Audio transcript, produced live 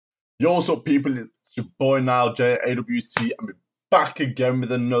Yo, what's up, people? It's your boy Nyal, JAWC, and we're back again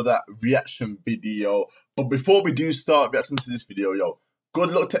with another reaction video. But before we do start reacting to this video, yo, good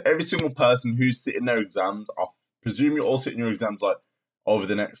luck to every single person who's sitting their exams. I presume you're all sitting your exams like over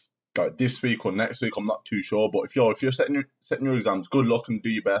the next, like this week or next week. I'm not too sure, but if you're setting your exams, good luck and do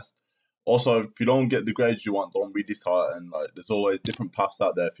your best. Also, if you don't get the grades you want, don't be disheartened. Like, there's always different paths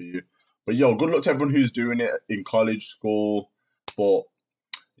out there for you. But yo, good luck to everyone who's doing it in college, school, but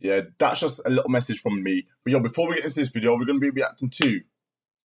yeah, that's just a little message from me. But yo, before we get into this video, we're going to be reacting to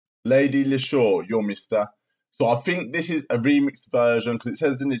Lady Leshurr, Your Mister. So I think this is a remixed version because it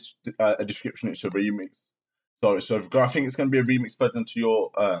says in its description it's a remix. So I think it's going to be a remixed version to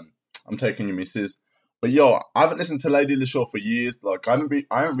your I'm Taking Your Missus. But yo, I haven't listened to Lady Leshurr for years. Like I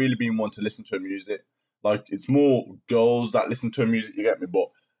haven't really been one to listen to her music. Like it's more girls that listen to her music, you get me?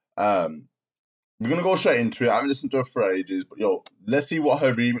 But we're going to go straight into it. I haven't listened to her for ages. But yo, let's see what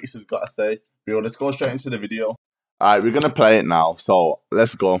her remix has got to say. Yo, let's go straight into the video. Alright, we're going to play it now. So,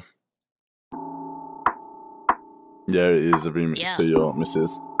 let's go. Yeah, it is a remix to Your Missus.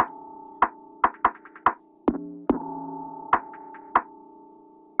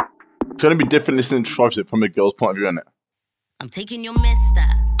 It's going to be different listening to from a girl's point of view, innit? I'm taking your mister.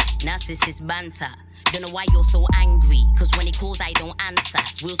 Narcissist banter. Don't know why you're so angry. Cause when he calls, I don't answer.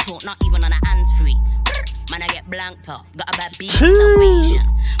 Real talk, not even on a hands-free. Man, I get blanked up. Got a bad beat, salvation.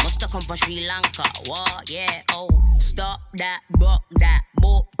 Must have come from Sri Lanka. What? Yeah, oh. Stop that, buck that,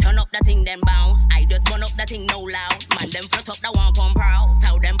 boop. Turn up that thing, then bounce. I just burn up that thing, no loud. Man, them front up that one from proud.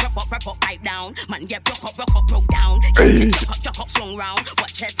 Tell them prop up, pipe down. Man, get broke up, down. Chuck up, swung round.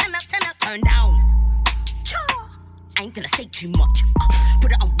 Watch it, turn up, turn down. I ain't gonna say too much.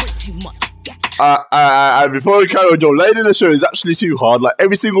 Put it on way too much. Yeah. Before we carry on, yo, Lady Leshurr is actually too hard. Like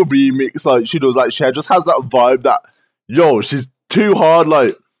every single remix, like she does, like she just has that vibe that, yo, she's too hard.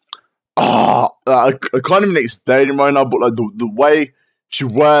 Like, I can't even explain it right now. But like the way she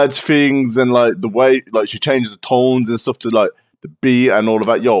words things and like the way like she changes the tones and stuff to like the beat and all of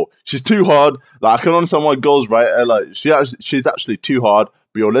that, yo, she's too hard. Like I can understand why girls write her. Like she's actually too hard.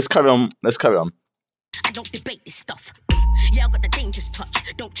 But yo, let's carry on. Let's carry on. I don't debate this stuff. Yeah, I got the dangerous touch.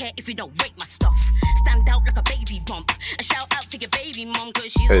 Don't care if you don't rate my stuff. Stand out like a baby bump. A shout out to your baby mom,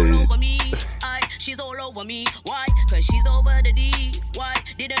 cause she's all over me. She's all over me. Why? Cause she's over the D. Why?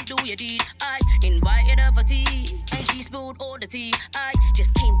 Didn't do your deed. I invited her for tea, and she spilled all the tea. I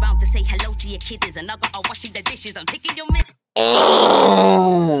just came round to say hello to your kiddies, and I got her washing the dishes. I'm taking your minute.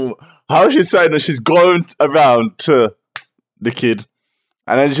 Oh, how is she saying that she's going around to the kid,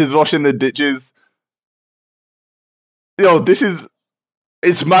 and then she's washing the dishes? Yo,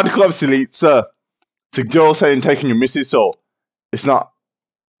 it's mad because obviously it's a girl saying taking your missus, so it's not,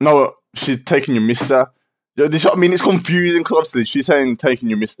 no, she's taking your mister. Yo, this, I mean, it's confusing because obviously she's saying taking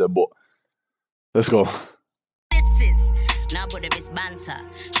your mister, but let's go.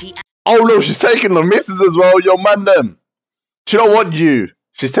 Oh no, she's taking the missus as well, yo man them. She don't want you.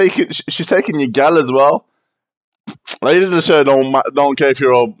 She's taking your gal as well. Lady Leshurr don't care if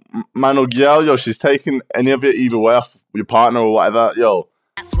you're a man or gal, yo, she's taking any of it either way off your partner or whatever, yo.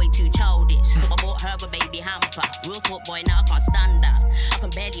 That's way too childish, so I bought her a baby hamper. Real talk boy, now I can't stand her. I can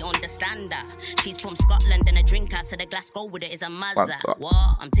barely understand her. She's from Scotland and a drinker, so the glass go with it is a mazza.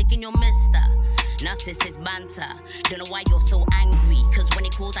 What? I'm taking your mister. Narcissist banter. Don't know why you're so angry, cause when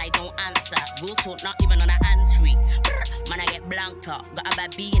he calls I don't answer. Real talk, not even on a hands-free. Man, I get blanked up. Got a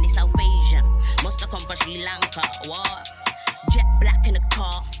bad B in the South Asian. Must have come from Sri Lanka. What? Jet black in the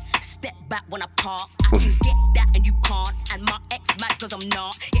car. Step back when I park. I can get that and you can't. And my ex mad cause I'm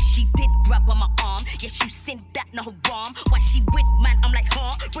not. Yes, she did grab on my arm. Yes, you seen that, no haram. Why she with man? I'm like,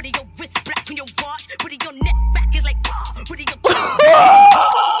 huh? Put your wrist black on your watch. Put your neck back is like, put your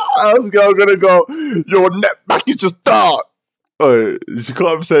I'm gonna go. Your neck back is just dark. Oh, she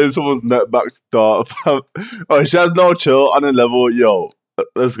can't say someone's neck back's dark. Oh, she has no chill on a level. Yo,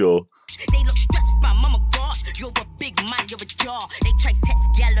 let's go. They look stressed, fam. Oh my gosh, you're a big man, you're a jaw. They try text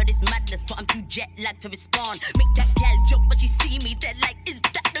gal or this madness, but I'm too jet lagged to respond. Make that gal joke, but she see me, they're like, is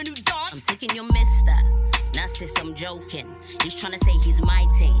that the new dance? I'm taking your mister. Narciss, I'm joking. He's trying to say he's my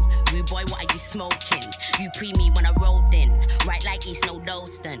thing. Rude boy, what are you smoking? You pre me when I rolled in. Right like East no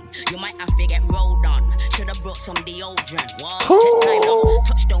Dalston. You might have to get rolled on. Should've brought some deodorant. What? Check time now.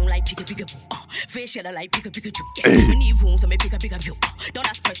 Touchdown like pick a facial like pick a we need room so me pick a view. Don't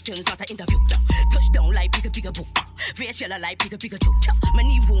ask questions, not an interview. Touchdown like pick a facial like pick a me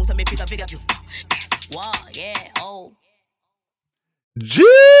need room so me pick a view. Wow, yeah, oh. Jeez!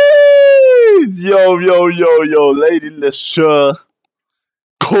 Yo, Lady Leshurr.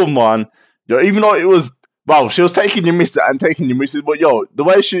 Come on. Yo, even though it was wow, she was taking your missus and taking your missus, but yo, the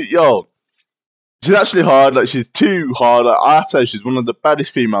way she's actually hard. Like, she's too hard. Like, I have to say, she's one of the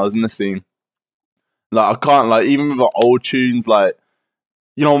baddest females in the scene. Like, I can't, like, even with her old tunes, like,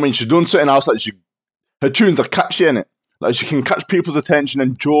 you know what I mean? She's done something else. Like, her tunes are catchy, innit? Like, she can catch people's attention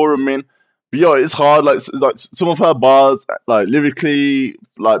and draw them in. But yo, it's hard. Like some of her bars, like lyrically,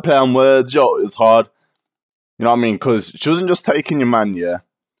 like play on words, yo, it's hard. You know what I mean? Because she wasn't just taking your man, yeah.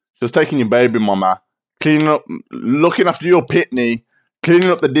 She was taking your baby mama, cleaning up, looking after your pitney, cleaning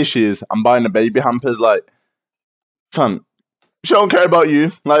up the dishes, and buying the baby hampers. Like, fam, she don't care about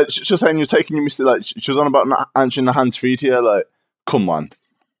you. Like, she's saying you're taking your missus. Like, she was on about not answering the hands free to you. Like, come on.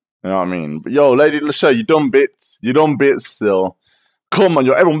 You know what I mean? But yo, Lady Leshurr, you done bits. You done bits still. Come on,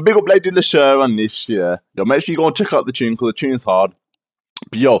 yo. Everyone, big up Lady Leshurr on this, yeah. Yo, make sure you go and check out the tune, because the tune's hard.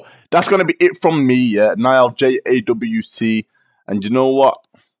 But yo, that's going to be it from me, yeah. Nyal, JAWC. And you know what?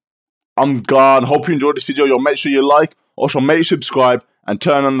 I'm gone. Hope you enjoyed this video. Yo, make sure you like. Also, make sure you subscribe and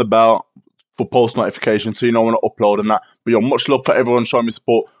turn on the bell for post notifications so you know when I upload and that. But yo, much love for everyone showing me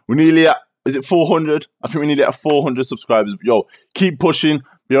support. We're nearly at, is it 400? I think we nearly at 400 subscribers. But yo, keep pushing.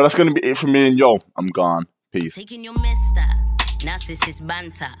 But yo, that's going to be it from me. And yo, I'm gone. Peace. Taking your mister. Narcissist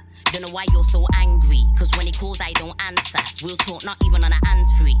banter. Don't know why you're so angry. Cause when he calls, I don't answer. Real talk, not even on a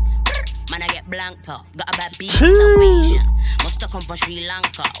hands-free. Man, I get blanked up. Got a bad beat, salvation. Must have come from Sri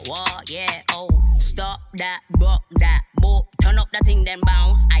Lanka. What? Yeah, oh. Stop that, buck that, boop. Turn up that thing, then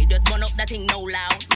bounce. I just burn up that thing, no loud.